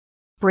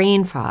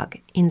brain fog,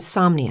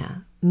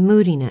 insomnia,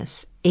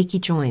 moodiness, achy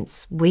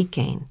joints, weight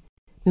gain.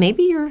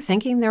 Maybe you're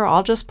thinking they're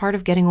all just part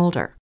of getting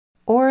older,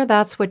 or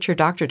that's what your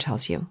doctor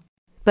tells you.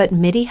 But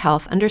MIDI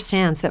Health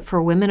understands that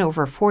for women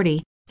over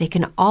 40, they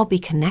can all be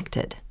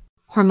connected.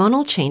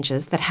 Hormonal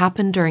changes that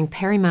happen during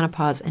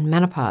perimenopause and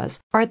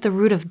menopause are at the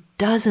root of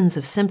dozens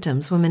of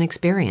symptoms women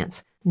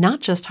experience, not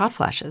just hot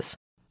flashes.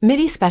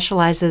 MIDI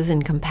specializes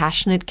in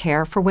compassionate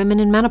care for women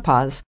in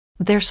menopause.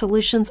 Their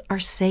solutions are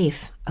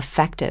safe,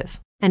 effective,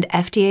 and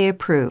FDA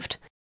approved.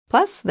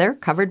 Plus, they're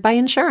covered by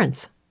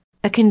insurance.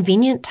 A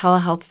convenient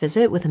telehealth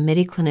visit with a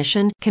MIDI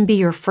clinician can be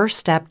your first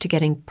step to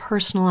getting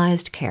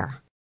personalized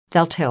care.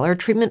 They'll tailor a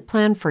treatment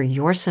plan for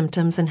your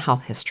symptoms and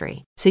health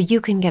history so you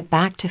can get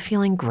back to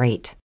feeling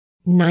great.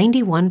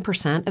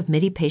 91% of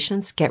MIDI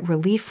patients get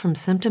relief from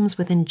symptoms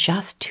within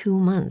just 2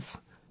 months.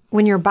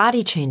 When your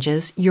body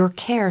changes, your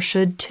care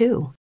should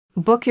too.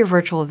 Book your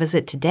virtual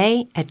visit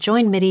today at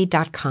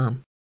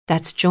joinmidi.com.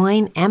 That's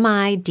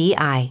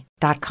joinmidi.com.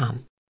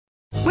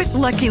 With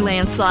Lucky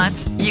Land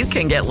Slots, you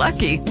can get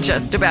lucky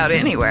just about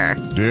anywhere.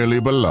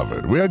 Dearly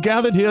beloved, we are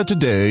gathered here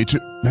today to...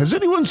 Has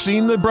anyone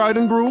seen the bride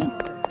and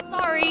groom?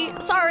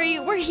 Sorry,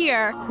 we're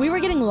here. We were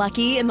getting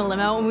lucky in the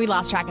limo and we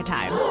lost track of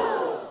time.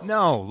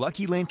 No,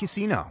 Lucky Land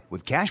Casino,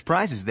 with cash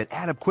prizes that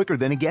add up quicker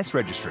than a guest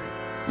registry.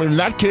 In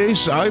that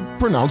case, I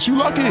pronounce you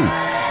lucky.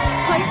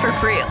 Play for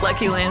free at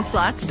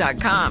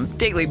LuckyLandSlots.com.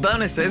 Daily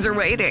bonuses are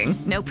waiting.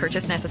 No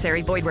purchase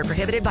necessary. Void where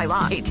prohibited by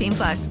law.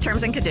 18+.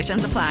 Terms and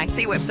conditions apply.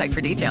 See website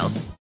for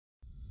details.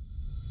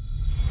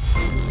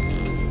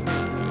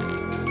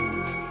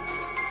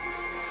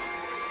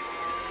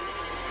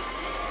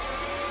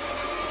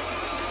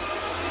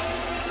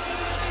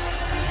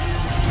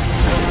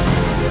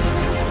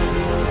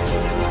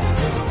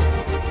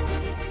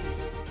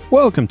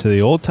 Welcome to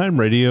the Old Time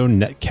Radio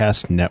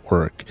Netcast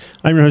Network.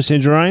 I'm your host,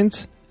 Andrew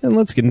Rines, and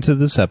let's get into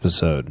this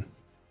episode.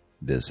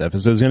 This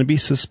episode is going to be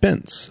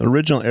Suspense.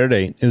 Original air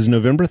date is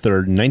November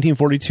 3rd,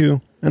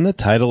 1942, and the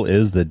title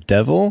is The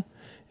Devil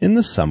in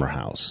the Summer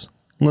House.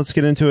 Let's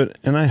get into it,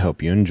 and I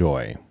hope you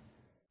enjoy.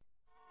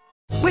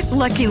 With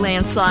Lucky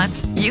Land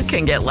Slots, you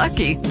can get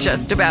lucky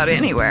just about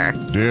anywhere.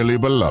 Dearly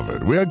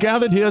beloved, we are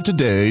gathered here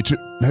today to...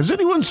 Has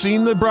anyone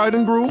seen the bride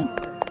and groom?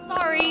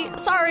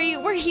 Sorry,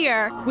 we're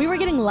here. We were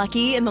getting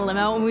lucky in the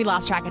limo and we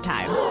lost track of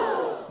time.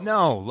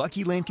 No,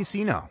 Lucky Land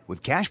Casino,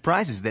 with cash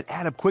prizes that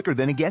add up quicker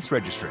than a guest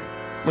registry.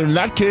 In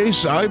that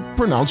case, I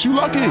pronounce you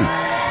lucky.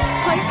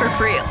 Play for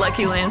free at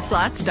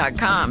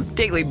LuckyLandSlots.com.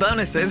 Daily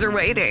bonuses are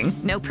waiting.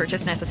 No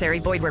purchase necessary.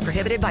 Void where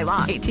prohibited by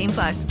law.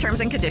 18+. Terms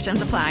and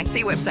conditions apply.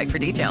 See website for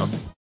details.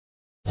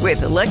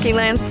 With Lucky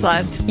Land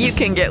Slots, you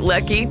can get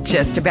lucky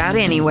just about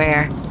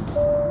anywhere.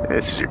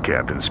 This is your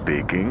captain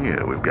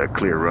speaking. We've got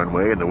clear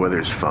runway and the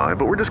weather's fine,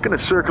 but we're just going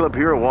to circle up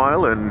here a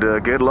while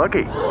and get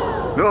lucky.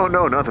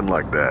 No, nothing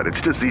like that. It's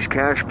just these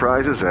cash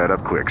prizes add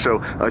up quick. So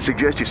I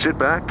suggest you sit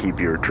back, keep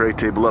your tray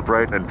table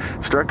upright, and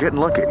start getting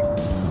lucky.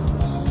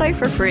 Play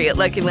for free at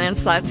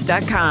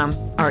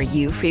LuckyLandSlots.com. Are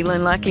you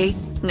feeling lucky?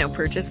 No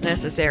purchase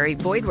necessary.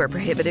 Void where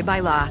prohibited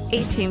by law.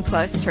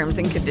 18+ terms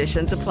and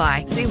conditions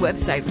apply. See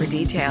website for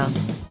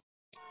details.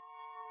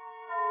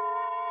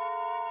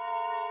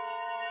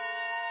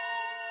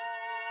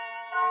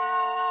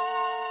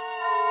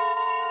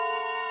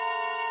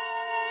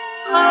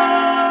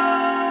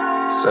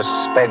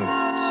 Suspense.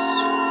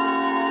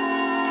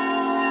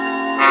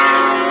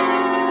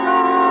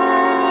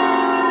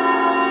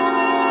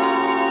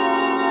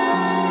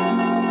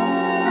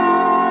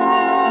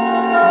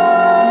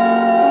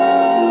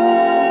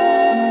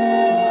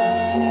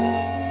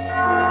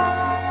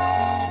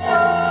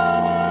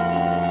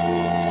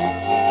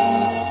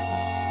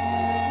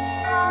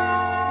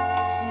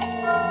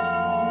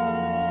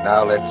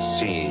 Now let's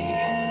see.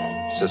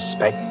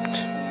 Suspect,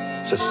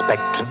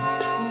 suspectant,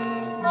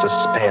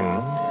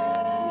 suspend.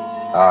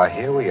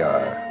 Here we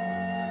are.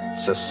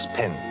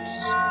 Suspense.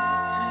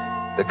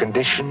 The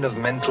condition of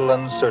mental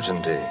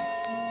uncertainty,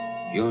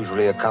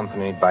 usually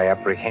accompanied by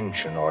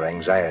apprehension or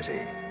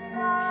anxiety.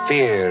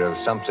 Fear of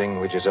something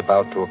which is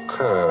about to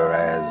occur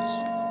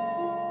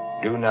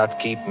as, do not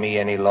keep me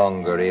any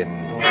longer in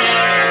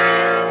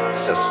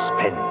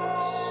suspense.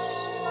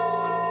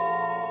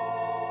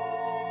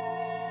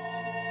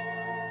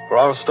 For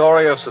our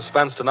story of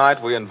suspense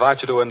tonight, we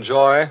invite you to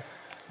enjoy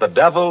The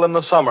Devil in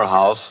the Summer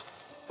House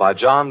by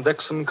John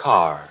Dixon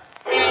Carr.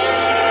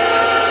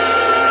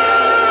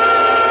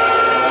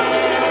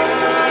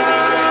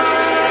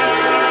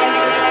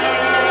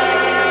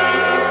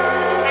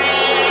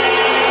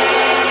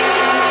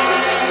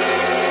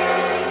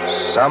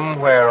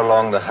 Somewhere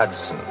along the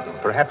Hudson,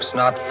 perhaps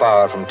not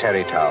far from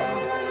Tarrytown,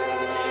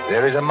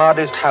 there is a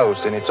modest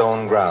house in its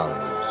own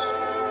grounds.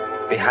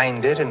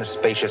 Behind it, in a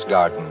spacious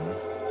garden,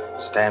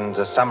 stands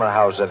a summer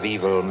house of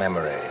evil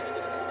memory.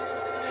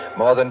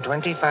 More than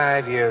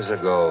 25 years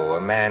ago,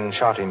 a man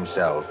shot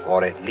himself,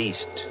 or at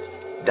least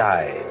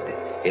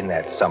died, in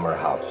that summer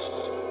house.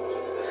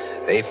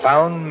 They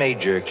found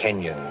Major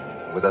Kenyon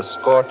with a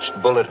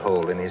scorched bullet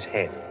hole in his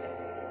head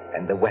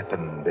and the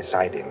weapon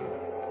beside him.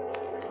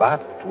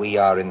 But we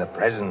are in the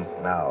present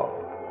now.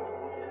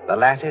 The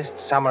latticed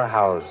summer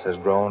house has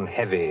grown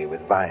heavy with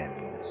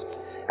vines,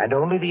 and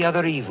only the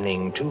other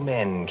evening 2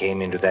 men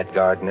came into that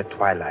garden at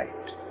twilight,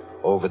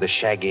 over the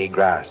shaggy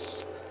grass,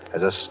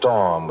 as a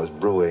storm was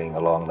brewing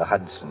along the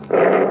Hudson.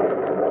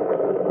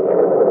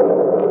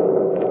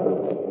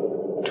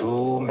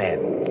 2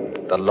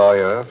 men, the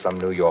lawyer from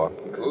New York.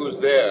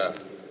 Who's there?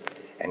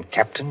 And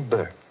Captain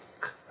Burke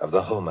of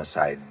the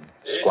Homicide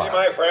Squad. Easy,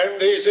 my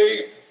friend,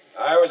 easy.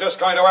 I was just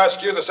going to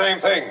ask you the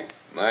same thing.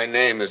 My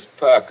name is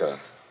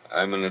Parker.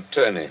 I'm an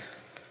attorney.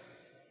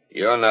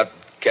 You're not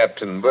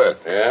Captain Burke.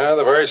 Yeah,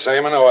 the very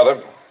same and no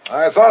other.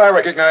 I thought I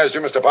recognized you,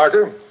 Mr.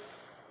 Parker.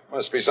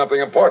 Must be something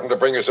important to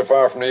bring you so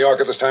far from New York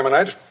at this time of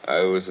night.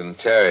 I was in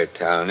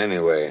Tarrytown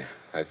anyway.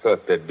 I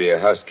thought there'd be a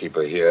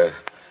housekeeper here,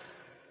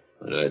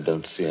 but I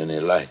don't see any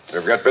lights.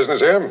 You've got business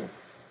here?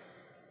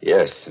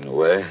 Yes, in a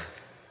way.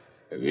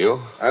 Have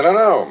you? I don't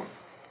know.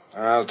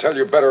 I'll tell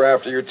you better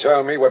after you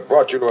tell me what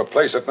brought you to a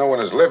place that no one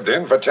has lived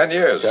in for 10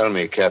 years. Tell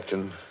me,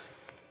 Captain.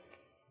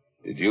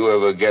 Did you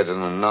ever get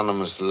an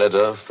anonymous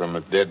letter from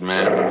a dead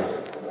man?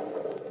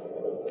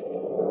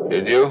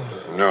 Did you?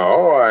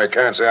 No, I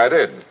can't say I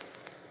did.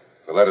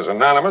 The letter's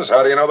anonymous.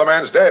 How do you know the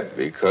man's dead?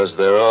 Because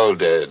they're all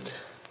dead.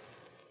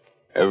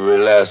 Every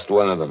last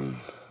one of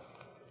them.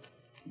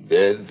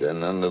 Dead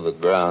and under the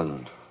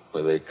ground,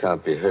 where they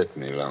can't be hurt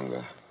any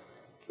longer.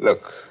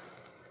 Look.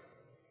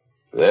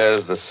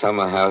 There's the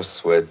summer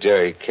house where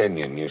Jerry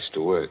Kenyon used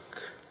to work.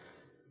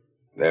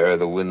 There are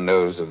the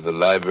windows of the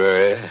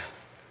library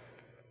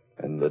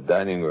and the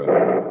dining room.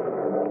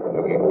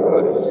 Looking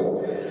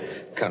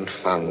good.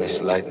 Confound this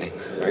lightning.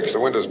 Makes the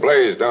windows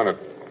blaze, don't it?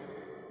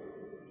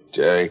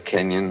 Jerry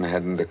Kenyon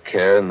hadn't a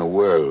care in the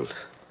world.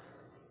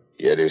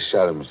 Yet he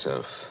shot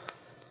himself.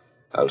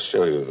 I'll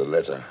show you the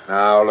letter.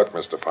 Now, look,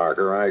 Mr.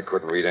 Parker, I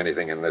couldn't read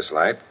anything in this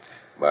light.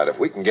 But if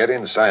we can get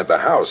inside the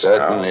house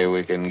Certainly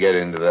we can get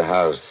into the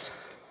house.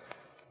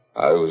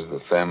 I was the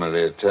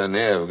family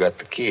attorney. I've got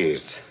the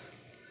keys.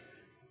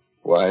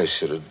 Why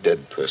should a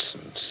dead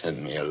person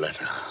send me a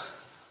letter?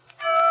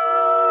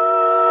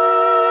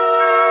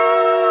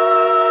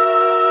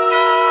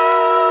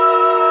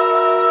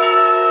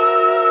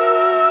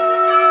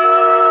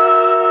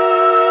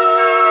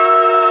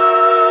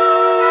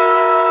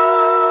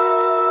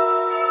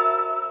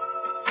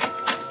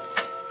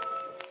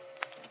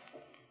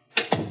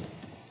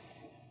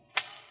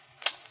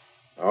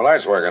 No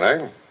lights working,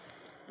 eh?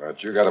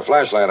 But you got a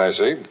flashlight, I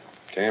see.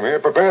 Came here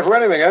prepared for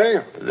anything,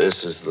 eh?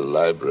 This is the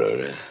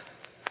library.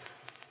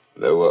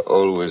 There were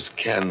always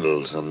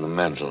candles on the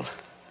mantel.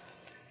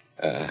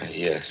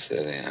 Yes,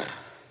 there they are.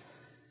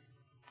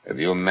 Have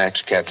you a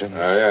match, Captain?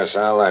 Yes,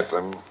 I'll light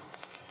them.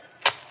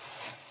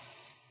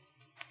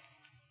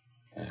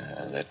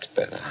 That's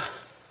better.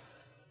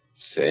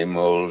 Same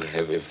old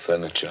heavy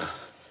furniture.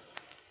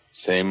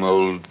 Same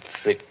old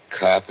thick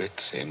carpet.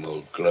 Same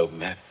old globe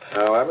map.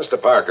 Now,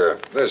 Mr. Parker,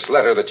 this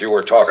letter that you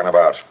were talking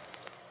about.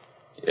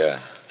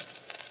 Yeah.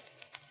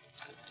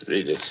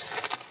 Read it.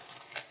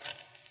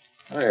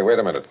 Hey, wait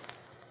a minute.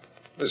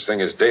 This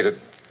thing is dated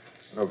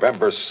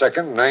November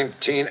 2nd,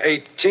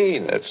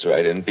 1918. That's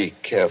right, and be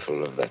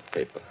careful of that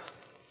paper.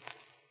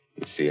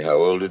 You see how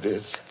old it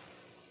is?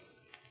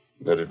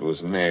 But it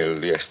was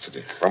mailed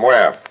yesterday. From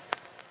where?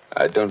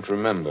 I don't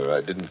remember.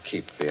 I didn't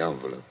keep the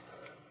envelope.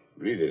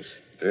 Read it.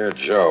 Dear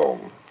Joe.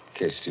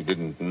 In case you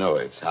didn't know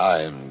it,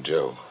 I'm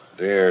Joe.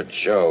 Dear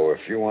Joe,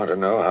 if you want to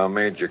know how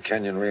Major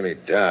Kenyon really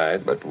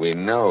died... But we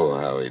know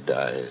how he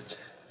died.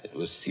 It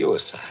was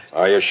suicide.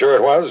 Are you sure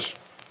it was?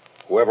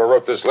 Whoever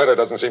wrote this letter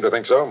doesn't seem to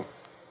think so.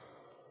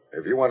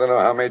 If you want to know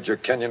how Major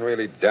Kenyon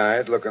really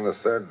died, look in the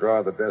third drawer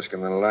of the desk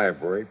in the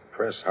library.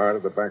 Press hard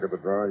at the back of the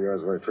drawer.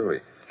 Yours very truly.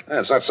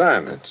 It's not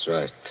signed. That's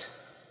right.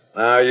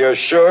 Now, you're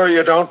sure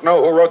you don't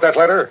know who wrote that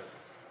letter?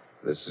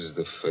 This is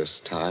the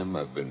first time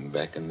I've been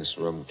back in this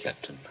room,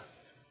 Captain.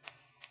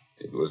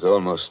 It was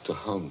almost a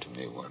home to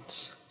me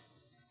once.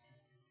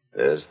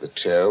 There's the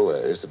chair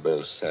where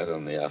Isabel sat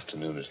on the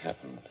afternoon it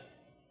happened.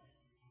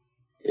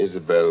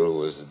 Isabel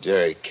was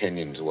Jerry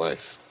Kenyon's wife.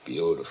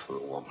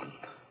 Beautiful woman.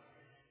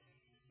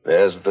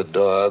 There's the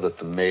door that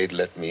the maid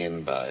let me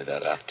in by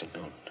that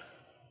afternoon.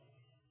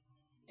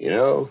 You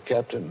know,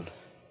 Captain,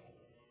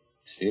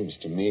 seems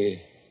to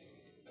me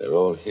they're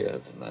all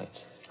here tonight.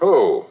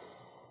 Who?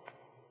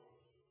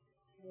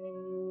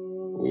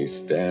 We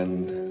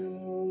stand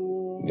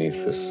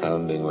beneath the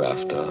sounding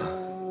rafter,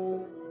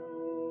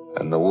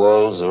 and the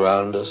walls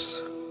around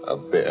us are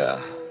bare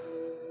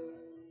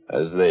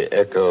as they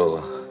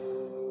echo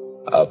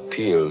our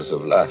peals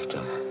of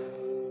laughter.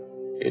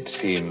 It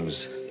seems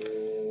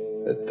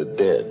that the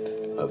dead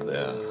are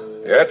there.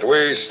 Yet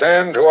we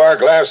stand to our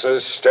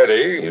glasses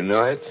steady. You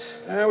know it?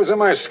 I was in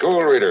my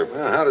school reader.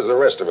 How does the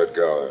rest of it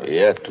go?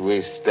 Yet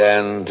we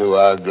stand to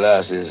our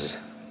glasses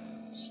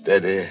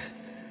steady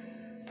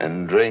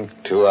and drink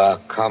to our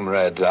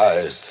comrades'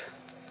 eyes.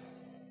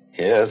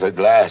 Here's a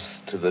glass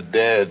to the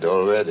dead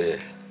already.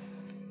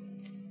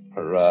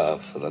 Hurrah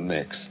for the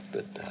next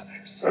that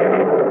dies.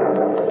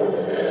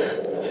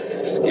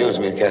 Excuse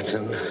me,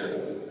 Captain.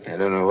 I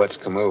don't know what's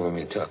come over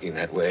me talking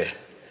that way.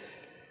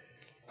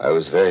 I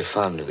was very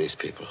fond of these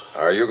people.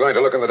 Are you going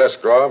to look in the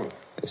desk drawer?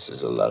 This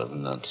is a lot of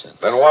nonsense.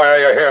 Then why are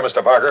you here,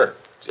 Mr. Parker?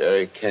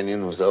 Jerry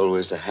Kenyon was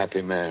always a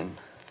happy man.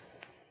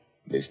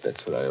 At least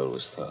that's what I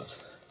always thought.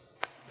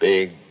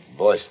 Big,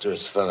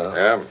 boisterous fellow.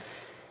 Yeah?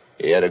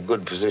 He had a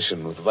good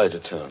position with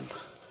Vitaton.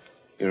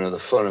 You know, the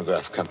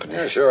phonograph company.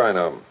 Yeah, sure, I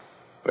know.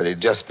 But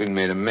he'd just been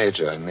made a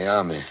major in the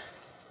Army.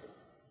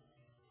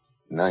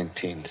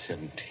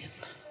 1917.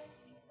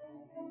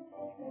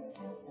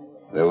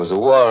 There was a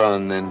war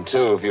on then,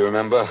 too, if you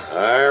remember.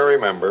 I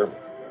remember.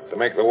 To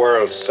make the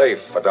world safe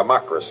for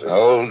democracy.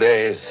 Old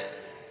days.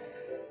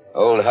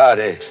 Old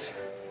heartaches.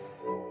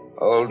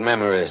 Old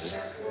memories.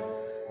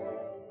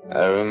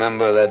 I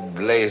remember that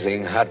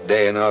blazing hot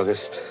day in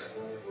August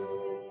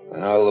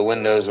when all the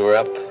windows were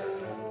up.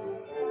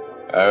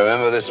 I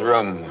remember this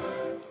room.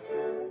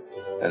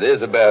 And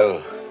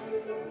Isabel,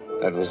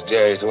 that was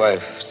Jerry's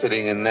wife,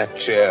 sitting in that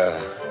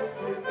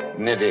chair,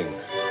 knitting.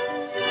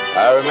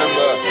 I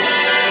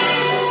remember...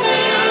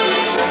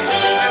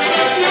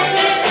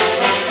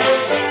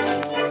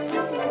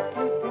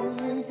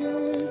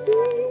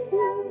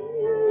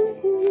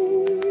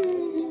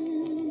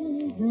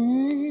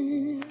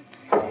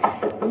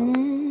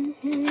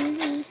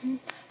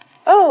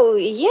 Oh,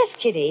 yes,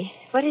 Kitty.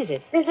 What is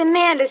it? There's a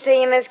man to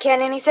see you, Miss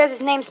Kenyon. He says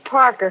his name's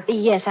Parker.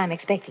 Yes, I'm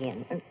expecting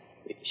him.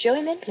 Show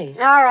him in, please.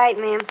 All right,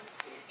 ma'am.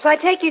 Shall I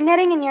take your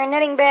knitting in your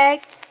knitting bag?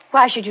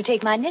 Why should you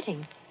take my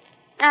knitting?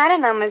 I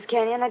don't know, Miss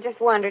Kenyon. I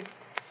just wondered.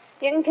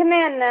 You can come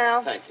in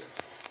now. Thank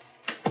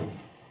you.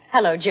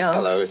 Hello, Joe.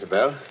 Hello,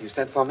 Isabel. You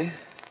sent for me?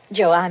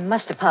 Joe, I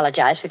must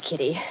apologize for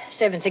Kitty.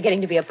 Servants are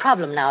getting to be a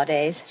problem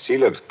nowadays. She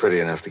looks pretty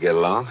enough to get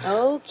along.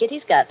 Oh,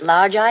 Kitty's got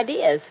large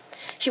ideas.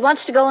 She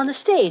wants to go on the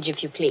stage,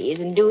 if you please,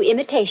 and do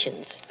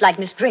imitations, like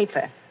Miss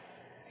Draper.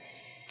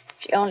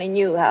 She only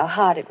knew how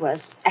hard it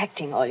was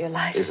acting all your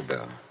life.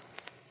 Isabel,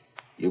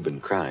 you've been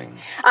crying.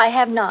 I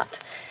have not.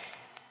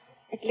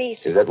 At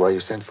least... Is that why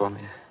you sent for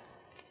me?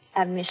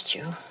 I've missed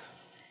you.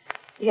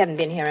 You haven't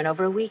been here in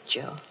over a week,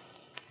 Joe.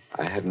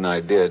 I had an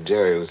idea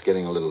Jerry was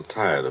getting a little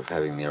tired of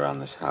having me around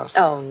this house.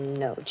 Oh,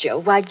 no, Joe.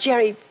 Why,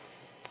 Jerry...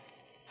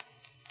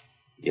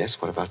 Yes,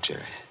 what about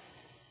Jerry?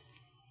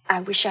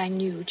 I wish I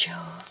knew,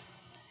 Joe.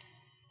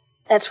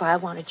 That's why I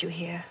wanted you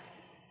here.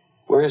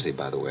 Where is he,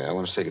 by the way? I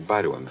want to say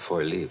goodbye to him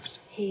before he leaves.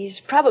 He's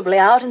probably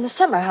out in the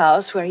summer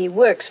house where he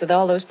works with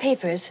all those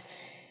papers.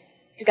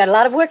 He's got a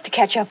lot of work to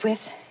catch up with.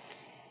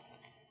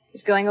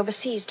 He's going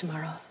overseas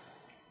tomorrow.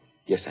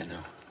 Yes, I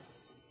know.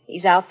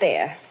 He's out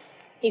there.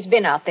 He's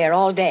been out there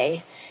all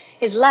day.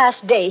 His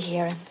last day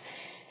here, and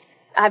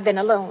I've been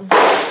alone.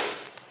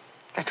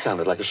 That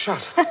sounded like a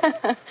shot.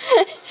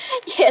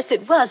 Yes,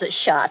 it was a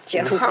shot, Joe,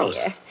 In the house.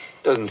 dear.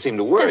 Doesn't seem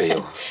to worry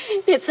you.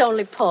 It's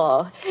only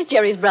Paul,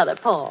 Jerry's brother,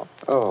 Paul.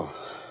 Oh,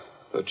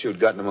 thought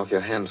you'd gotten him off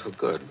your hands for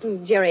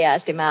good. Jerry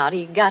asked him out.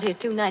 He got here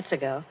 2 nights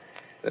ago.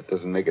 That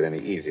doesn't make it any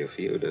easier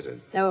for you, does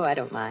it? No, I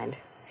don't mind.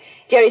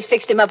 Jerry's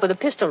fixed him up with a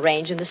pistol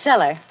range in the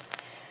cellar.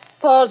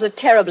 Paul's a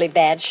terribly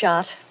bad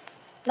shot.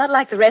 Not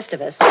like the rest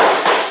of us.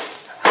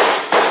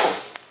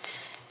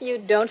 You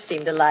don't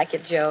seem to like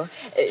it, Joe.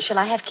 Shall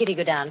I have Kitty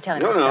go down and tell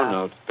him to stop?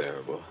 No, it's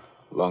bearable.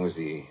 As long as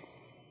he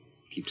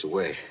keeps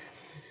away.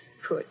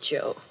 Poor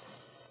Joe.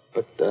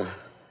 But,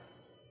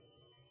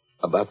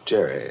 about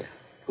Jerry,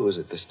 who is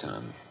it this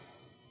time?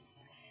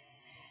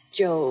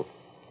 Joe,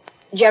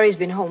 Jerry's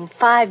been home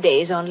 5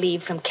 days on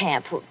leave from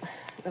camp.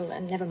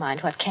 Well, never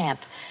mind what camp.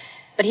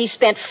 But he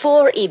spent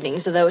 4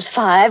 evenings of those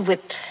 5 with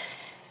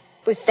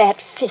that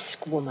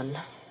Fisk woman.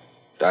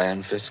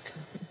 Diane Fisk?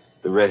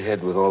 The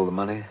redhead with all the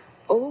money?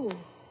 Oh,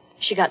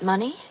 she got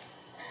money?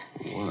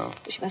 Well,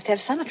 She must have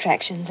some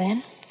attraction,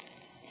 then.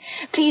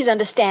 Please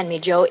understand me,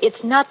 Joe.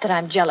 It's not that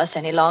I'm jealous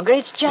any longer.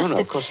 It's just no, that...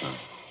 of course not.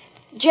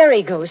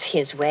 Jerry goes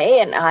his way,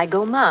 and I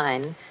go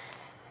mine.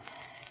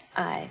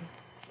 I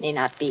may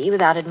not be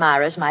without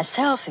admirers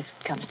myself, if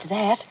it comes to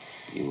that.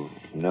 You've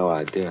no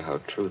idea how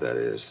true that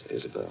is,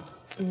 Isabel.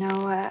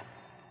 No,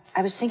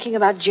 I was thinking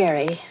about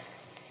Jerry.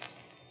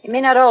 He may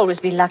not always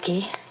be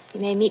lucky. He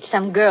may meet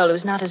some girl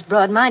who's not as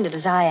broad-minded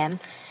as I am.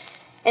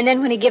 And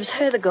then when he gives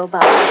her the go-by...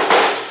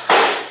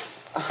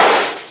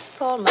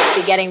 Paul must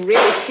be getting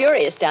really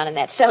furious down in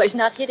that cell. He's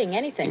not hitting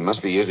anything. He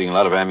must be using a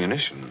lot of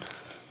ammunition.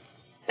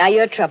 Now,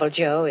 your trouble,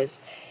 Joe, is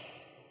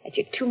that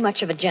you're too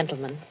much of a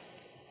gentleman.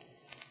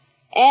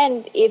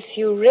 And if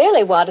you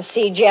really want to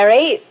see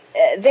Jerry,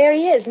 there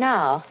he is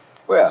now.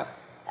 Where?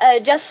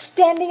 Just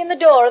standing in the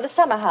door of the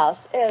summer house.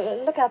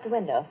 Look out the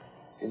window.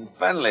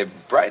 Infernally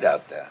bright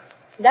out there.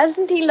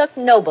 Doesn't he look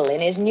noble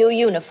in his new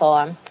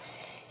uniform?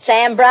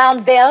 Sam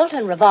Brown belt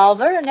and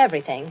revolver and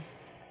everything.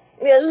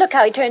 Look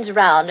how he turns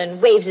around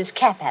and waves his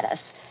cap at us.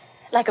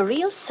 Like a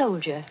real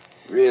soldier.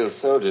 Real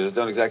soldiers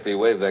don't exactly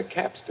wave their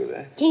caps, do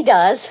they? He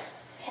does.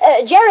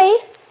 Jerry!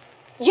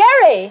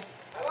 Jerry!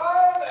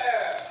 Hello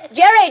there!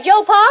 Jerry,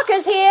 Joe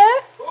Parker's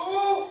here.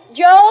 Who?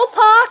 Joe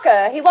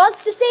Parker. He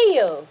wants to see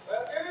you. Well,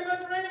 give him a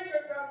drink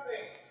or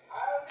something.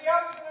 I'll be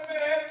up in a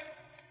minute.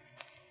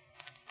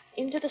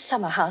 Into the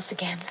summer house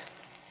again.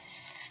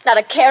 Not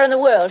a care in the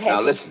world, have Now,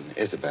 you? listen,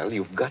 Isabel,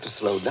 you've got to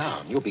slow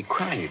down. You'll be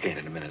crying again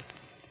in a minute.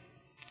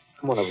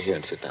 Come on over here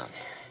and sit down.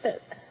 The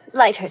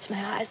light hurts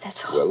my eyes, that's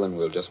all. Well, then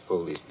we'll just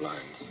pull these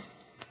blinds.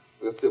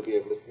 We'll still be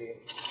able to see.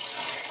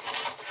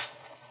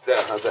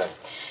 There, how's that?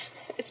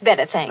 It's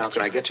better, thanks. Now,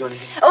 can I get you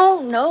anything?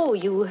 Oh, no,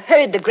 you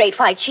heard the Great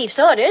White Chief's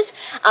orders.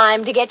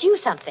 I'm to get you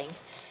something.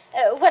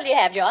 What do you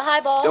have, Joe? A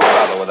highball? Don't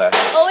bother with that.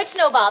 Oh, it's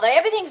no bother.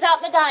 Everything's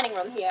out in the dining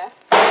room here.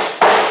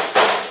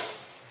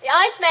 The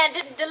iceman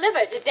didn't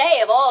deliver today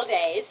of all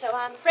days, so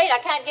I'm afraid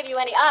I can't give you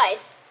any ice.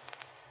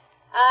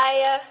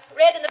 I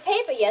read in the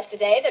paper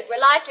yesterday that we're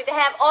likely to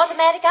have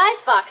automatic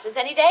ice boxes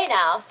any day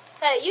now.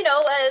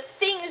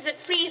 Things that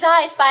freeze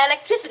ice by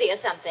electricity or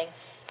something.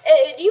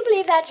 Do you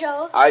believe that,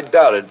 Joe? I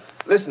doubt it.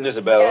 Listen,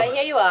 Isabel.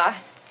 Here you are.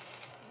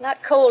 It's not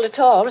cold at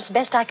all. It's the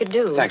best I could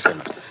do. Thanks very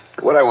much.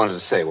 What I wanted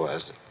to say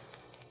was,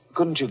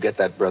 couldn't you get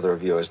that brother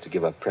of yours to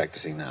give up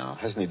practicing now?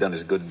 Hasn't he done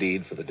his good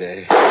deed for the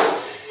day?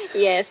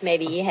 Yes,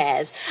 maybe he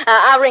has.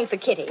 I'll ring for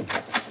Kitty.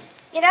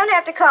 You don't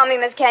have to call me,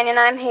 Miss Kenyon.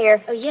 I'm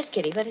here. Oh, yes,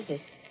 Kitty. What is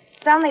it?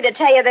 It's only to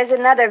tell you there's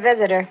another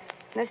visitor.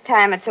 This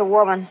time it's a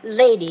woman.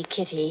 Lady,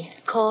 Kitty.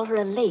 Call her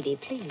a lady,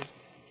 please.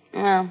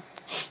 Oh,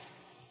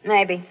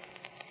 maybe.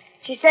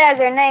 She says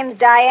her name's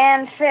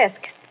Diane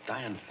Fisk.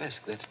 Diane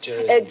Fisk, that's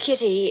Jerry.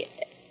 Kitty,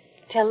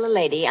 tell the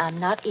lady I'm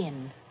not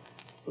in.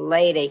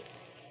 Lady.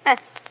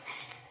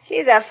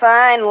 She's a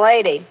fine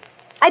lady.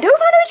 I don't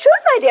want to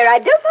intrude, my dear. I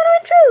don't want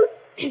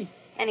to intrude.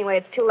 Anyway,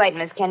 it's too late,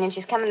 Miss Kenyon.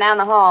 She's coming down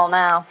the hall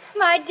now.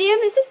 My dear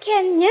Mrs.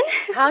 Kenyon.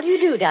 How do you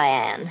do,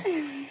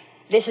 Diane?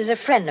 This is a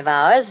friend of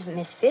ours,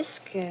 Miss Fisk,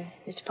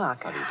 Mr.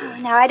 Parker. Oh,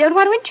 now, I don't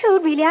want to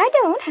intrude, really. I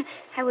don't.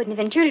 I wouldn't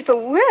have intruded for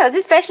worlds,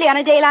 especially on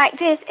a day like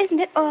this. Isn't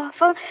it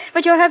awful?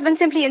 But your husband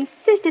simply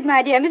insisted,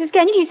 my dear Mrs.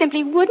 Kenyon. He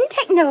simply wouldn't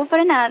take no for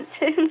an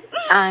answer.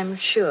 I'm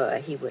sure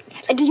he wouldn't.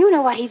 Do you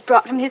know what he's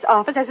brought from his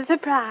office as a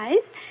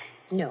surprise?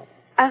 No.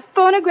 A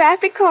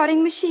phonograph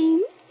recording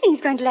machine.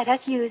 He's going to let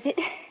us use it.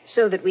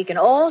 So that we can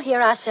all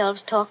hear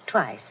ourselves talk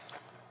twice.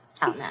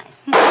 How nice.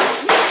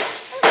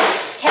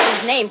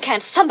 Heaven's name,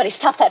 can't somebody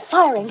stop that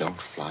firing? Don't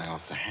fly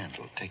off the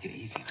handle. Take it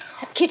easy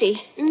now.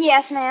 Kitty.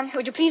 Yes, ma'am.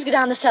 Would you please go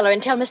down the cellar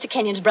and tell Mr.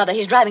 Kenyon's brother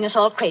he's driving us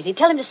all crazy.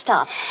 Tell him to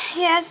stop.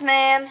 Yes,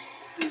 ma'am.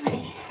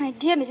 My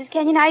dear Mrs.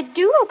 Kenyon, I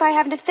do hope I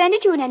haven't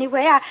offended you in any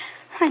way.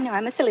 I know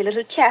I'm a silly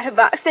little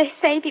chatterbox. They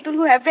say people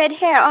who have red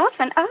hair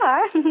often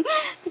are.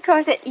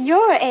 Because at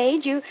your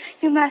age, you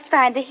must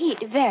find the heat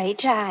very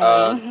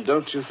trying.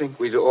 Don't you think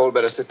we'd all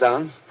better sit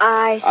down?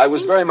 I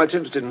was very much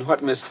interested in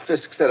what Miss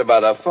Fisk said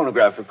about a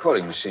phonograph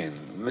recording machine.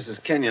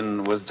 Mrs.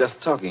 Kenyon was just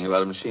talking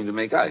about a machine to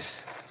make ice.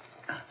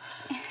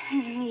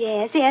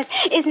 Yes.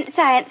 Isn't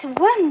science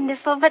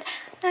wonderful? But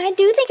I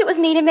do think it was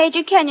mean of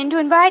Major Kenyon to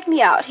invite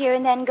me out here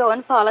and then go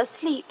and fall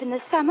asleep in the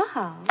summer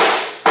house.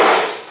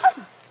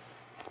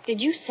 Did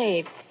you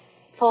say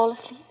fall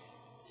asleep?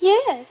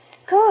 Yes,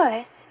 of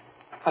course.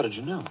 How did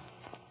you know?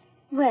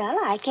 Well,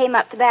 I came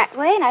up the back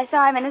way and I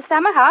saw him in the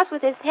summer house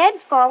with his head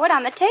forward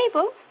on the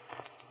table,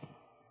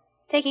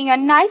 taking a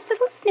nice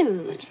little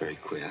snooze. That's very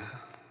queer.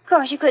 Of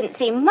course, you couldn't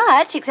see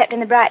much except in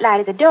the bright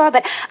light of the door,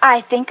 but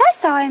I think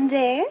I saw him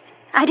there.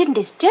 I didn't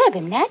disturb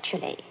him,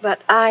 naturally. But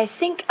I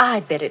think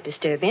I'd better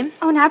disturb him.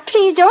 Oh, now,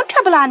 please, don't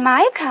trouble on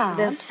my account.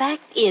 The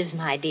fact is,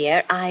 my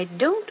dear, I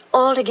don't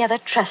altogether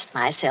trust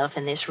myself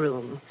in this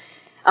room.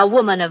 A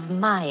woman of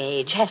my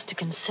age has to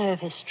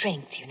conserve her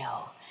strength, you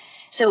know.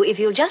 So if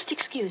you'll just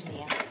excuse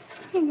me.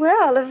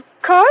 Well, of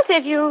course,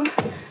 if you...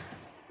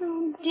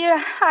 Oh,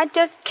 dear, I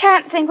just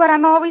can't think what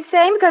I'm always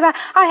saying because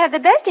I have the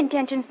best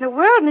intentions in the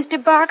world,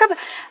 Mr. Barker, but...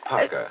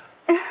 Parker.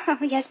 Oh,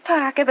 yes,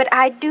 Parker, but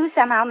I do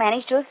somehow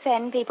manage to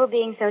offend people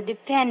being so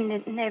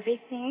dependent and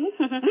everything.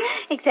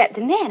 Except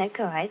the men, of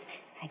course.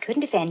 I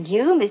couldn't offend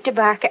you, Mr.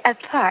 Parker.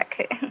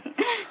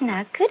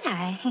 Now, could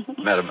I?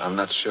 Madam, I'm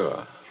not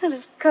sure. Well,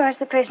 of course,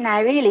 the person I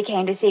really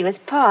came to see was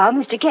Paul,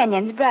 Mr.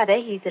 Kenyon's brother.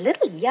 He's a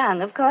little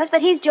young, of course,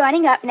 but he's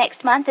joining up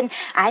next month, and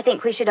I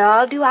think we should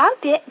all do our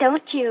bit,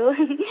 don't you?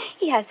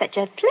 He has such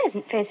a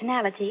pleasant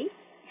personality.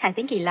 I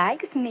think he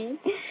likes me.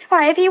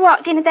 Why, if he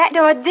walked in at that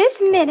door this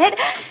minute...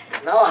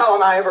 Now, how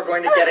am I ever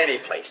going to get any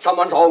place?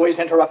 Someone's always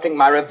interrupting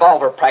my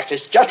revolver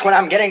practice just when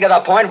I'm getting to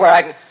the point where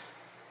I can...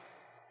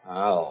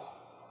 Oh.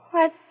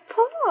 Why,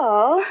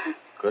 Paul.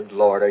 Good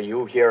Lord, are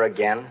you here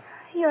again?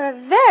 You're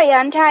a very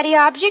untidy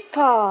object,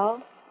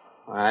 Paul.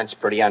 Well, it's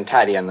pretty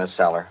untidy in this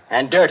cellar.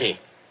 And dirty.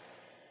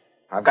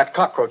 I've got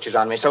cockroaches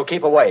on me, so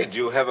keep away. Did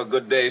you have a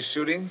good day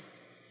shooting?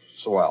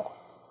 Swell.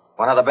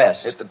 One of the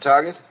best. Hit the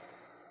target?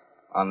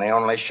 On the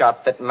only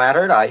shot that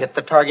mattered, I hit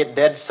the target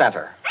dead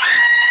center.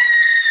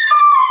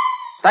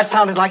 That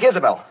sounded like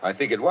Isabel. I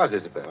think it was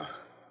Isabel.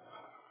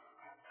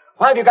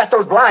 Why have you got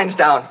those blinds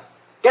down?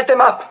 Get them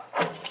up.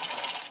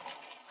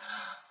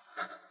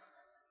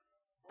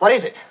 What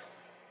is it?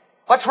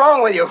 What's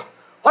wrong with you?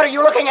 What are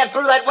you looking at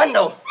through that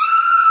window?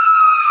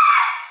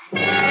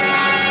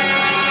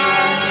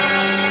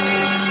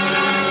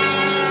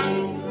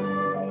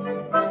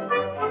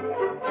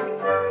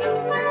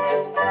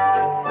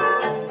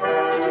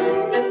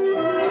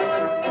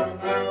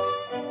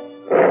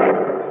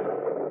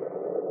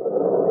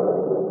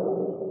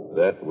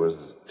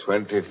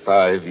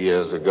 25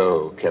 years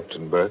ago,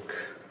 Captain Burke,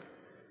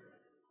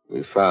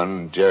 we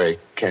found Jerry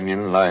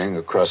Kenyon lying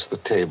across the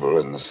table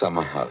in the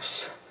summer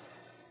house.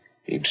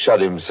 He'd shot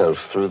himself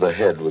through the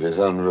head with his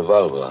own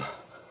revolver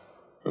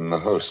from the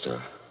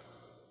holster.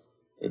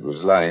 It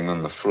was lying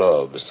on the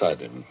floor beside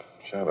him.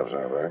 Shadows,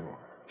 all right.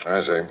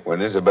 I see.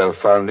 When Isabel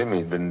found him,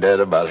 he'd been dead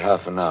about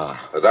half an hour.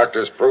 The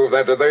doctors proved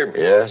that, did they?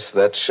 Yes,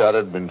 that shot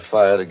had been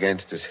fired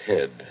against his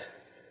head.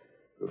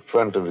 The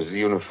front of his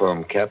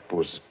uniform cap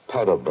was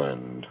powder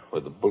burned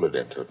where the bullet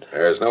entered.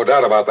 There's no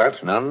doubt about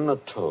that. None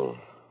at all.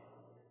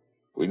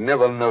 We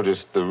never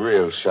noticed the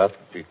real shot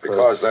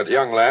Because that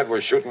young lad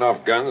was shooting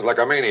off guns like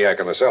a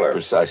maniac in the cellar.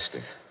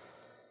 Precisely.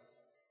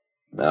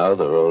 Now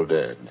they're all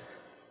dead.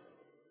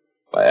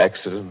 By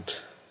accident,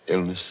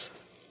 illness,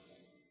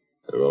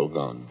 they're all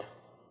gone.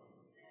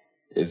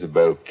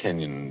 Isabel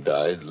Kenyon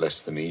died less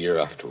than a year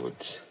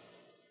afterwards.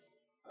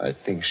 I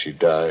think she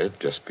died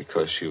just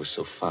because she was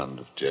so fond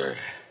of Jerry.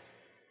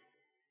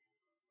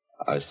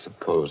 I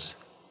suppose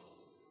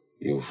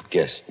you've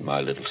guessed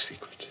my little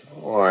secret.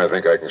 Oh, I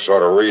think I can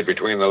sort of read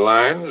between the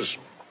lines.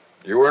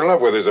 You were in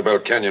love with Isabel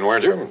Kenyon,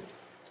 weren't you?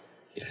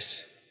 Yes.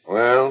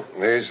 Well,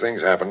 these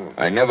things happen.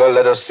 I never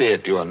let her see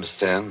it, you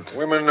understand?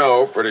 Women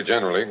know, pretty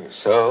generally.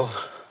 So,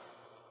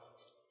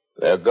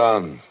 they're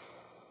gone.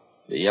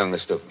 The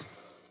youngest of them.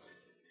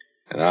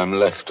 And I'm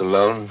left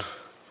alone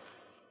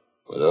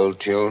with old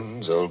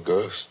tunes, old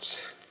ghosts,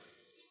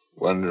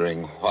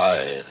 wondering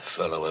why the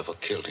fellow ever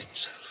killed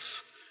himself.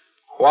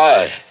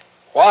 Why?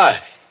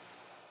 Why?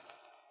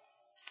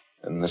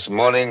 And this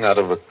morning, out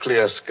of a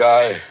clear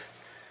sky,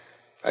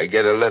 I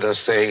get a letter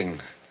saying,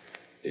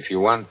 if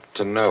you want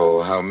to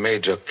know how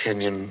Major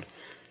Kenyon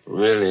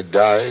really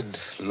died,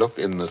 look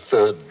in the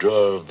third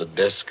drawer of the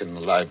desk in the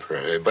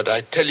library. But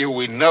I tell you,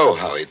 we know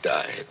how he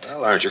died.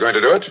 Well, aren't you going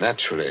to do it?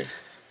 Naturally.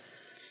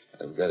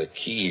 I've got a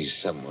key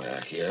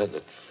somewhere here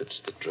that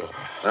fits the drawer.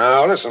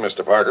 Now, listen,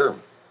 Mr. Parker.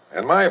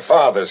 In my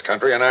father's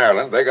country, in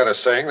Ireland, they got a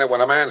saying that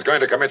when a man's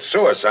going to commit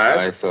suicide...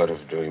 I thought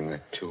of doing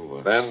that,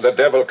 too. Then the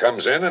devil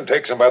comes in and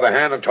takes him by the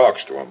hand and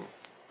talks to him.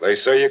 They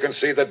say you can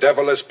see the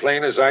devil as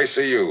plain as I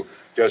see you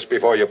just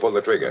before you pull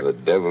the trigger. The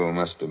devil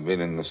must have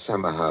been in the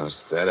summer house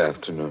that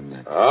afternoon,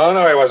 then. Oh,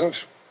 no, he wasn't.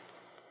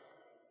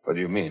 What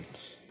do you mean?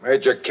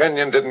 Major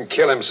Kenyon didn't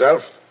kill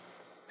himself.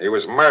 He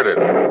was murdered.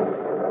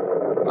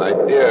 My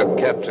dear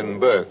Captain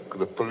Burke,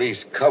 the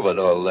police covered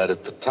all that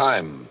at the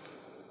time.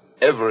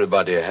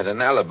 Everybody had an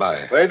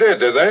alibi. They did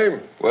they?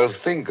 Well,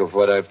 think of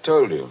what I've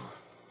told you.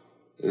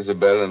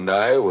 Isabel and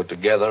I were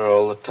together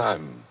all the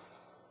time.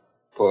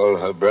 Paul,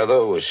 her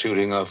brother, was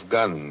shooting off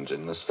guns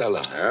in the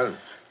cellar. Yeah?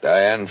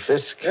 Diane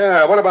Fisk?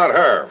 Yeah, what about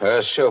her?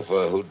 Her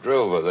chauffeur who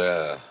drove her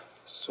there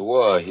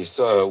swore he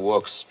saw her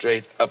walk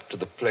straight up to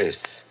the place.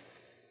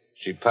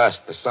 She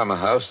passed the summer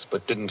house,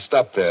 but didn't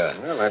stop there.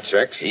 Well, that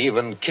checks.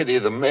 Even Kitty,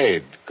 the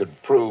maid,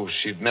 could prove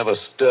she'd never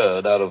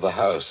stirred out of the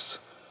house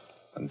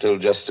until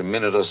just a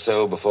minute or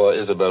so before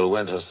Isabel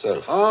went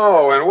herself.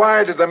 Oh, and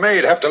why did the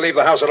maid have to leave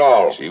the house at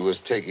all? She was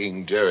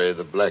taking Jerry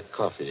the black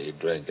coffee he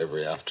drank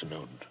every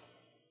afternoon.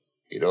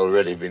 He'd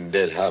already been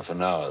dead half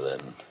an hour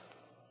then.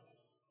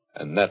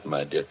 And that,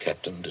 my dear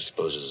Captain,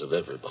 disposes of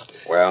everybody.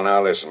 Well,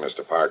 now listen,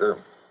 Mr.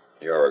 Parker.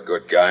 You're a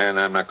good guy, and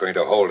I'm not going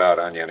to hold out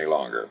on you any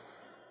longer.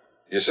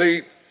 You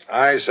see,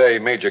 I say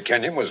Major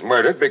Kenyon was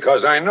murdered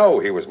because I know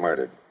he was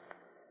murdered.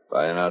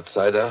 By an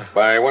outsider?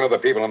 By one of the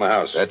people in the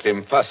house. That's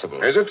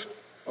impossible. Is it?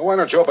 Well, why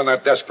don't you open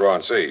that desk drawer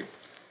and see?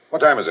 What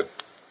time is it?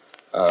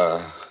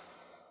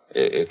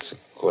 It's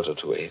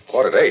 7:45.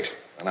 7:45?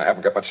 And I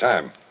haven't got much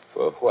time.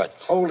 For what?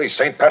 Holy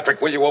St.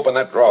 Patrick, will you open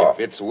that drawer?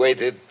 If it's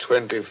waited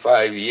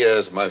 25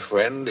 years, my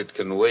friend, it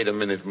can wait a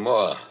minute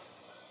more.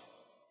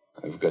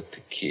 I've got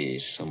the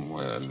key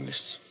somewhere in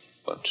this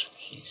bunch of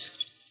keys.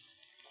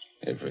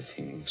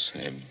 Everything the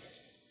same.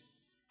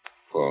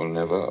 Paul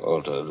never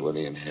altered what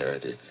he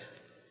inherited.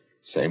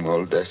 Same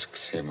old desk,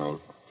 same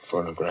old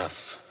phonograph.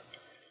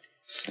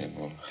 Same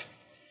old...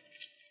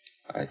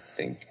 I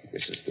think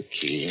this is the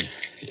key.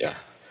 Yeah.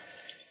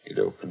 It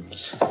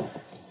opens.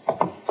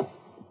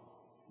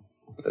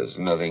 There's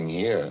nothing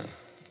here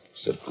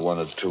except one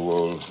or two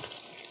old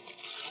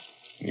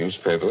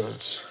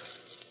newspapers.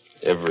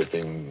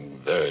 Everything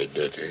very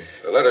dirty.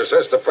 The letter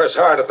says to press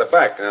hard at the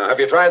back. Now, have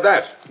you tried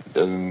that?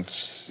 Doesn't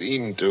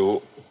seem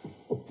to.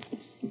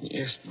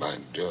 Yes, by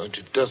George,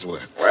 it does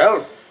work.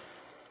 Well?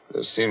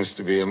 There seems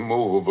to be a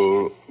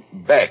movable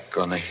back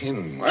on a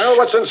hinge. Well,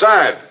 what's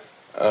inside?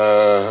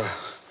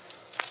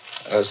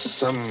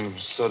 Some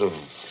sort of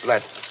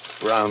flat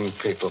brown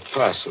paper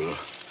parcel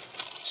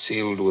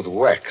sealed with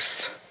wax.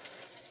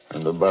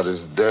 And about as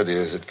dirty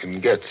as it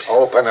can get.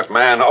 Open it,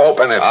 man.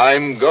 Open it.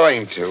 I'm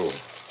going to.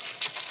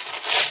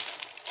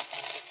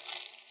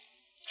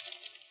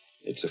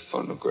 It's a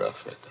phonograph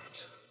record.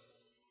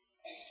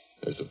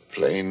 There's a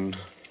plain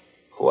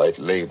white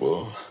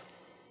label.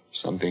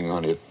 Something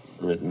on it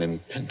written in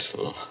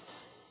pencil.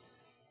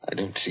 I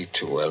don't see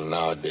too well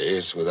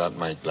nowadays without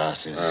my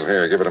glasses.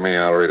 Here, give it to me.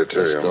 I'll read it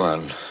to you. Go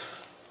on.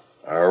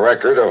 A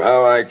record of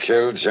how I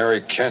killed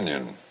Jerry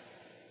Kenyon.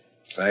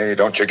 Say,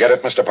 don't you get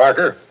it, Mr.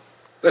 Parker?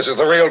 This is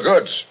the real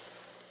goods.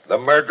 The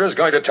murderer's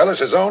going to tell us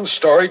his own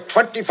story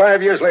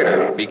 25 years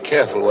later. Be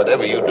careful.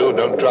 Whatever you do,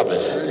 don't drop it.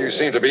 Well, you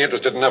seem to be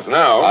interested enough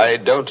now. I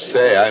don't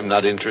say I'm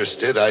not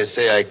interested. I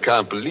say I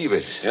can't believe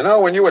it. You know,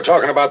 when you were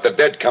talking about the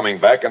dead coming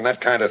back and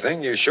that kind of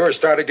thing, you sure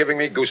started giving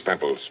me goose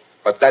pimples.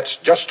 But that's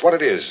just what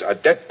it is, a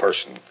dead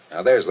person.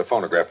 Now, there's the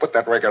phonograph. Put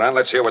that record on.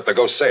 Let's hear what the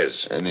ghost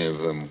says. Any of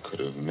them could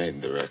have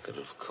made the record,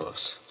 of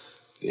course.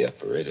 The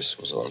apparatus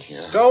was all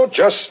here. Don't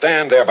just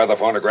stand there by the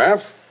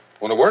phonograph.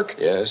 Won't it work?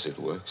 Yes, it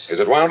works.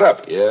 Is it wound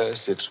up?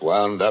 Yes, it's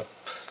wound up.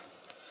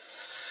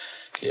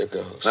 Here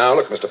goes. Now,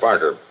 look, Mr.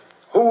 Parker.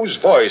 Whose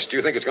voice do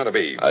you think it's going to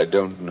be? I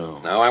don't know.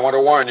 Now, I want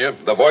to warn you.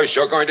 The voice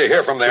you're going to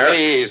hear from there...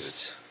 Please,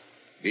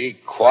 be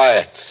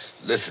quiet.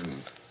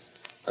 Listen.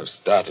 I've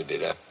started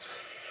it up.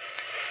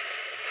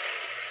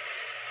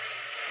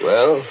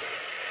 Well,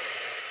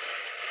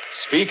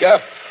 speak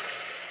up.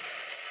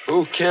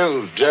 Who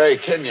killed Jerry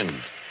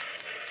Kenyon?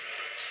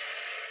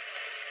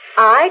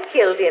 I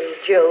killed him,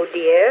 Joe,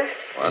 dear.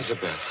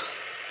 Isabel.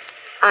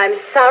 I'm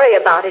sorry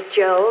about it,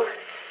 Joe,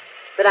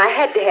 but I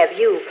had to have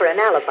you for an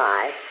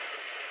alibi.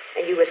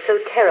 And you were so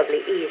terribly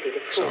easy to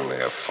It's fool. only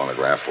a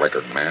phonograph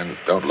record, man.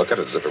 Don't look at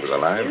it as if it was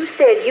alive. You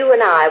said you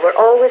and I were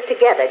always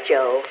together,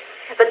 Joe,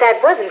 but that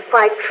wasn't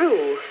quite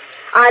true.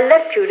 I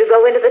left you to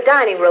go into the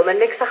dining room and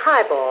mix a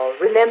highball,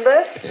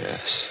 remember?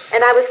 Yes.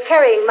 And I was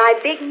carrying my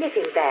big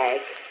knitting bag.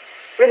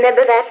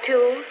 Remember that,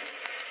 too?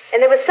 And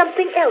there was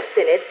something else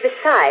in it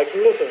besides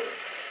knitting.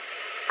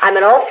 I'm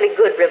an awfully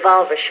good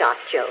revolver shot,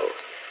 Joe.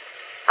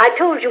 I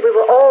told you we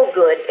were all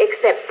good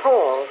except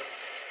Paul.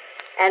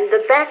 And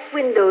the back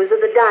windows of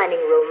the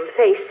dining room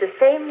faced the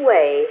same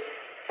way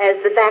as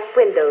the back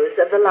windows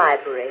of the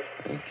library.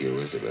 Thank you,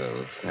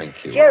 Isabel. Thank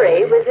you.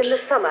 Jerry was in the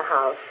summer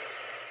house.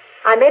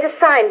 I made a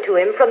sign to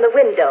him from the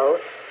window,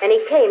 and he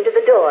came to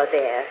the door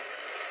there.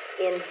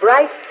 In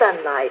bright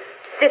sunlight,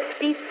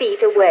 50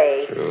 feet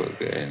away. True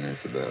again,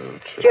 Isabel.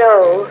 True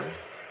Joe, again.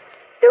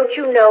 don't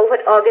you know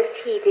what August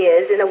heat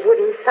is in a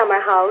wooden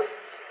summer house?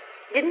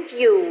 Didn't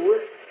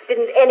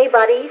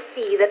anybody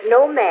see that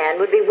no man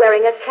would be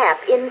wearing a cap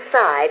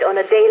inside on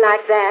a day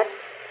like that?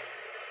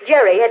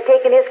 Jerry had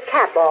taken his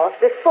cap off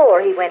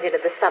before he went into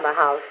the summer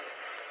house.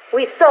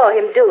 We saw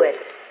him do it.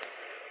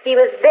 He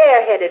was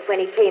bareheaded when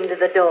he came to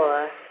the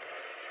door.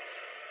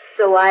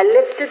 So I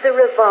lifted the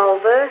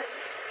revolver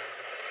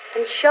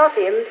and shot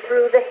him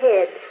through the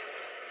head.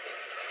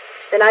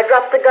 Then I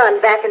dropped the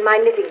gun back in my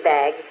knitting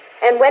bag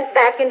and went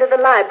back into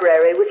the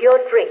library with your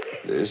drink.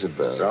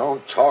 Isabel.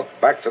 Don't talk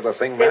back to the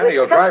thing, There man, or was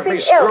you'll drive me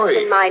something else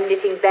screwy. in my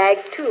knitting bag,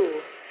 too.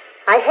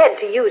 I had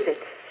to use it.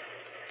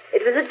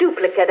 It was a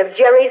duplicate of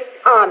Jerry's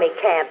army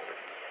camp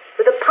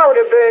with a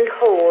powder-burned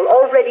hole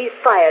already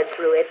fired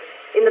through it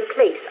in the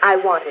place I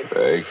wanted.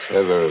 Very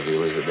clever of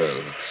you,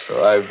 Isabel.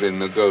 So I've been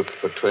the goat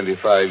for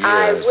 25 years.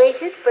 I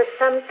waited for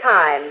some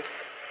time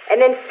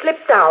and then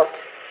slipped out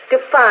to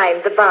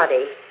find the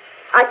body.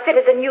 I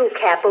fitted the new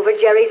cap over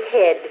Jerry's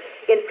head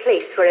in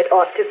place where it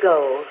ought to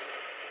go.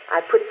 I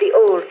put the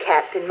old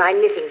cap in my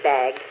knitting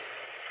bag.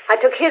 I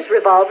took his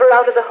revolver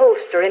out of the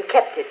holster and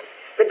kept it.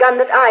 The gun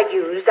that I'd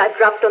used, I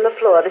dropped on the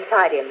floor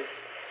beside him.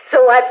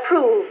 So I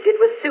proved it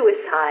was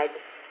suicide.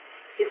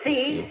 You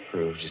see? You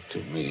proved it to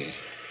me.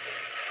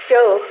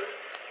 Joe,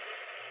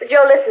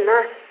 listen,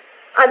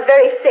 I'm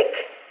very sick.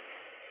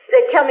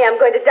 They tell me I'm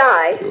going to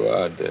die. You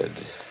are dead.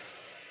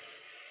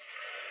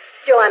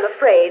 Joe, I'm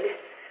afraid.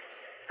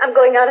 I'm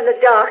going out in the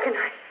dark, and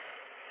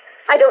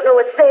I don't know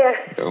what's there.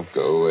 Don't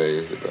go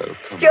away, Isabel.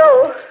 Come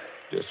Joe. on.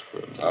 Just for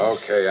a minute.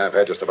 Okay, I've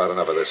had just about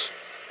enough of this.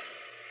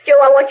 Joe,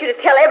 I want you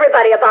to tell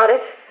everybody about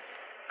it.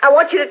 I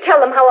want you to tell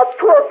them how a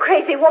poor,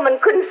 crazy woman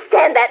couldn't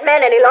stand that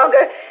man any longer,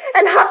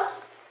 and how...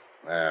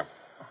 There.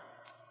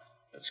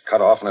 It's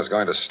cut off, and it's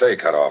going to stay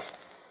cut off.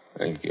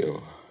 Thank you.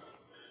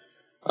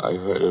 I've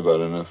heard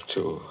about enough,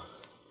 too.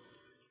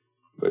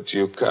 But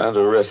you can't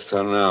arrest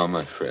her now,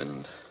 my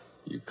friend.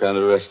 You can't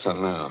arrest her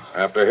now.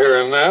 After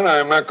hearing that,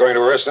 I'm not going to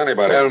arrest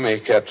anybody. Tell me,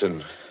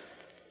 Captain.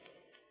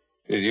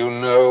 Did you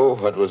know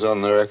what was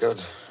on the record?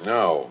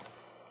 No.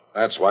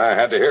 That's why I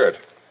had to hear it.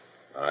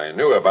 I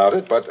knew about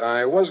it, but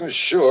I wasn't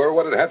sure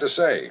what it had to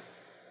say.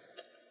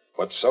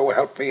 But so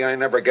help me, I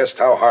never guessed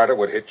how hard it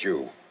would hit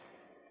you.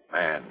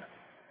 Man,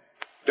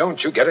 don't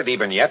you get it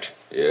even yet?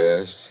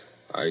 Yes,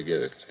 I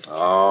get it.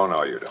 Oh,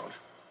 no, you don't.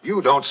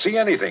 You don't see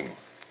anything.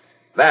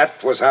 That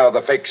was how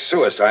the fake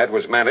suicide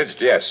was managed,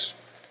 yes.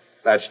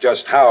 That's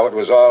just how it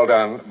was all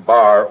done,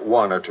 bar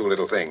one or two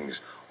little things.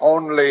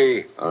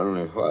 Only...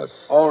 Only what?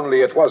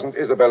 Only it wasn't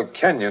Isabel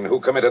Kenyon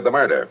who committed the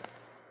murder.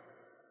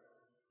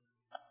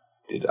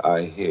 Did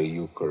I hear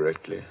you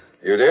correctly?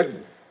 You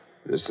did?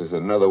 This is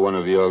another one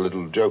of your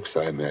little jokes,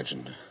 I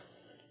imagine.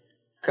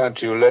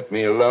 Can't you let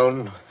me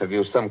alone? Have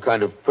you some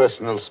kind of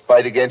personal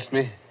spite against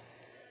me?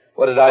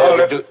 What did I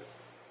ever do?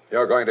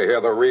 You're going to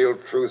hear the real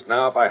truth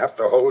now if I have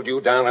to hold you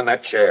down in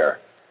that chair.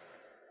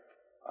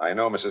 I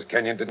know Mrs.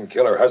 Kenyon didn't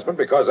kill her husband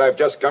because I've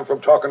just come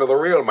from talking to the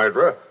real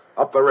murderer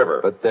up the river.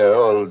 But they're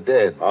all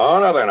dead. Oh,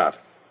 no, they're not.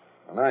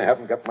 And I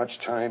haven't got much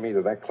time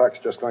either. That clock's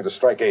just going to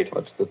strike 8.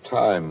 What's the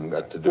time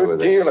got to do Good with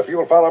deal if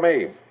you'll follow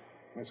me.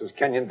 Mrs.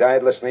 Kenyon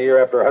died less than a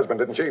year after her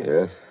husband, didn't she?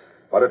 Yes.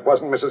 But it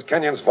wasn't Mrs.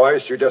 Kenyon's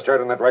voice you just heard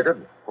on that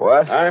record.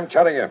 What? I'm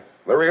telling you,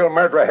 the real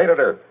murderer hated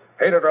her.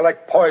 Hated her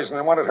like poison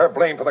and wanted her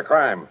blamed for the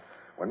crime.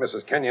 When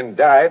Mrs. Kenyon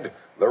died,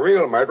 the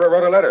real murderer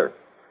wrote a letter.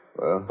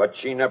 Well? But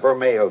she never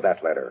mailed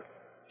that letter.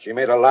 She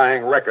made a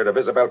lying record of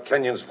Isabel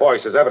Kenyon's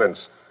voice as evidence.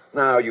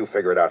 Now you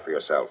figure it out for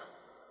yourself.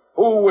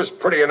 Who was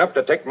pretty enough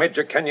to take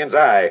Major Kenyon's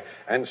eye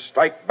and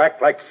strike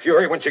back like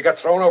fury when she got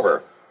thrown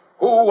over?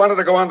 Who wanted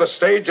to go on the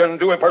stage and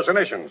do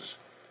impersonations?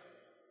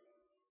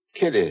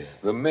 Kitty,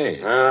 the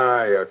maid.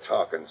 Ah, you're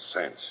talking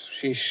sense.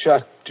 She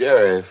shot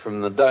Jerry from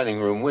the dining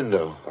room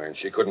window. When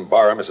she couldn't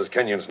borrow Mrs.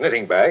 Kenyon's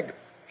knitting bag,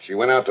 she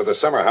went out to the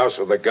summer house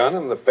with a gun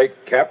and the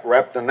fake cap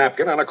wrapped in a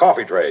napkin on a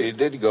coffee tray. She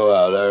did go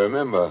out, I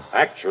remember.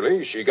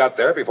 Actually, she got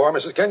there before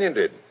Mrs. Kenyon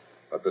did.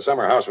 But the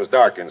summer house was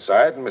dark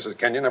inside, and Mrs.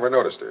 Kenyon never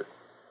noticed her.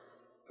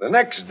 The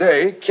next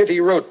day, Kitty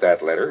wrote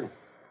that letter,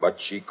 but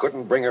she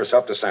couldn't bring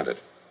herself to send it.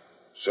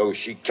 So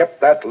she kept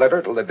that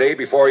letter till the day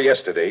before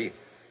yesterday.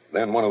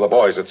 Then one of the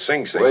boys at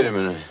Sing Sing... Wait a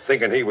minute.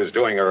 Thinking he was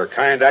doing her a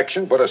kind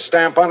action, put a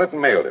stamp on it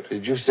and mailed it.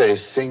 Did you say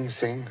Sing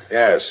Sing?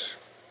 Yes.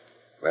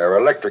 They're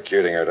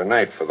electrocuting her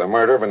tonight for the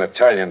murder of an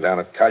Italian down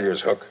at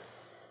Collier's Hook.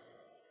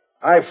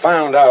 I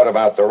found out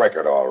about the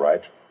record, all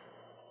right.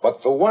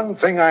 But the one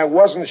thing I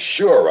wasn't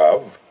sure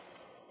of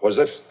was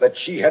that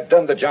she had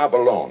done the job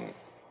alone.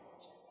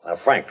 Now,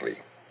 frankly,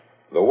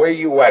 the way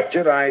you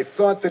acted, I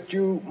thought that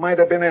you might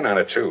have been in on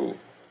it, too.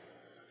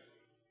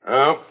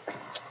 Well,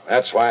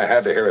 that's why I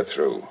had to hear it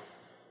through.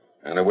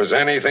 And it was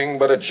anything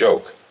but a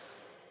joke.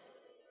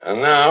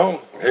 And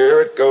now,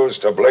 here it goes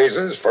to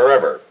blazes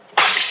forever.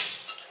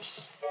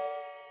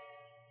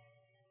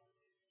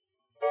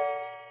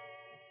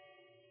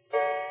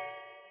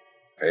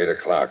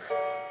 $8:00.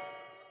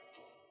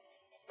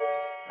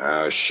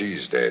 Now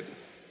she's dead.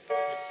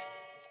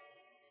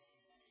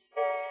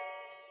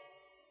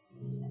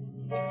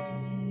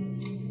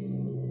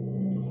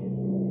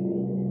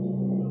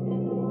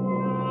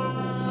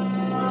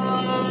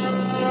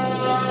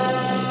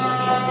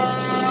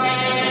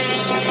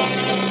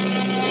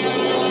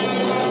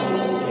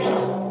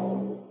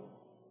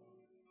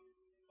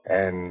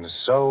 And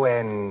so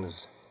ends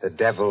The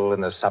Devil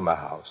in the Summer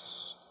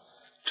House.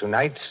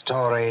 Tonight's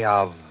story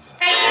of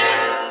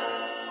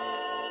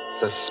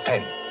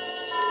Suspense.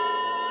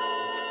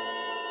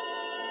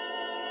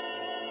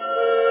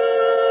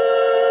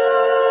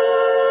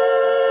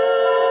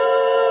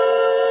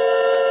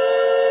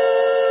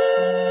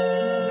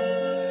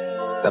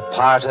 The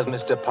part of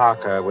Mr.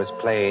 Parker was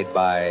played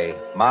by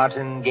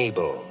Martin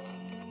Gable.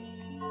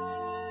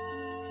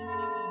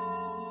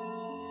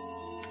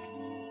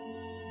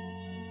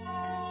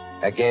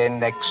 Again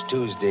next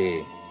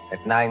Tuesday at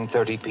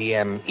 9:30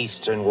 p.m.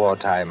 Eastern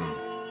Wartime.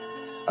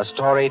 A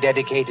story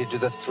dedicated to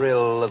the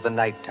thrill of the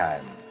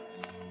nighttime,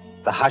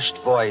 the hushed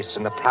voice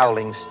and the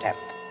prowling step.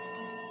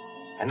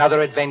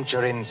 Another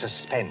adventure in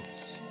suspense.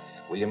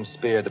 William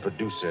Spear, the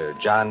producer,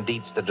 John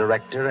Dietz, the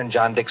director, and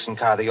John Dixon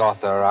Carr, the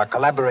author, are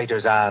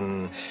collaborators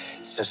on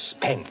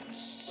Suspense.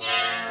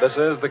 This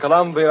is the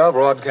Columbia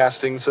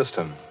Broadcasting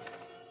System.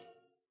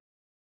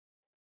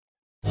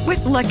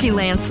 With Lucky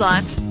Land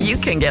Slots, you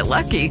can get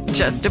lucky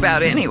just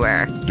about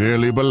anywhere.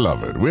 Dearly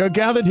beloved, we are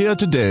gathered here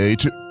today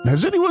to...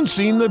 Has anyone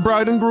seen the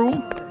bride and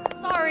groom?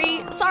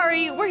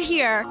 Sorry, we're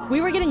here.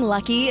 We were getting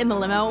lucky in the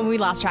limo and we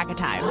lost track of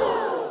time.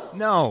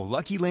 No,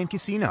 Lucky Land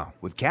Casino,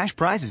 with cash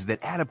prizes that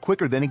add up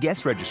quicker than a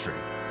guest registry.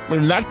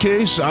 In that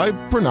case, I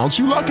pronounce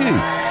you lucky.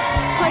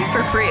 Play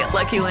for free at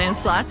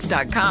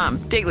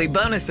LuckyLandSlots.com. Daily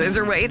bonuses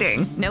are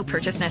waiting. No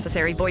purchase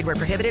necessary. Void where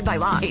prohibited by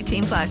law.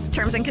 18+.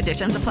 Terms and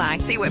conditions apply.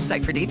 See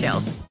website for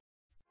details.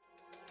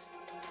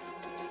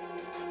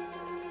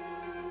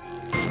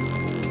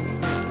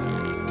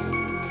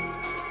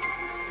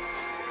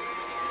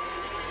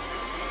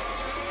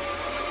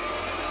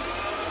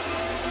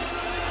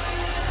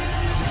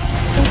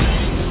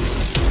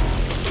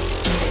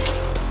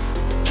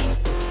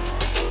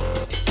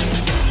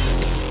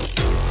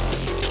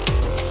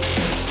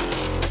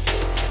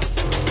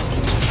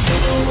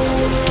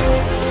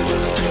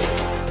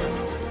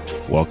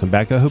 Welcome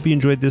back. I hope you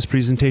enjoyed this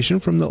presentation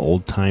from the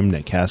Old Time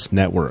Netcast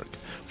Network.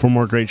 For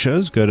more great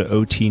shows, go to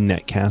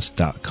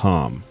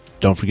otnetcast.com.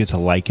 Don't forget to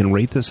like and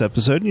rate this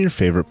episode in your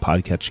favorite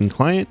podcatching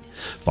client.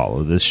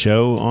 Follow this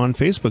show on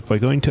Facebook by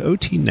going to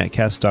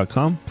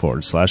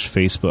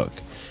otnetcast.com/Facebook.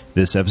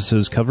 This episode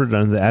is covered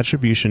under the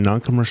Attribution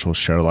Non-Commercial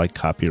Share Alike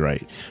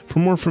copyright. For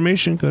more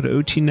information, go to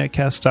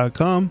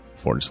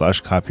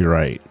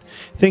otnetcast.com/copyright.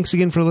 Thanks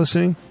again for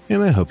listening,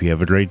 and I hope you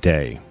have a great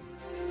day.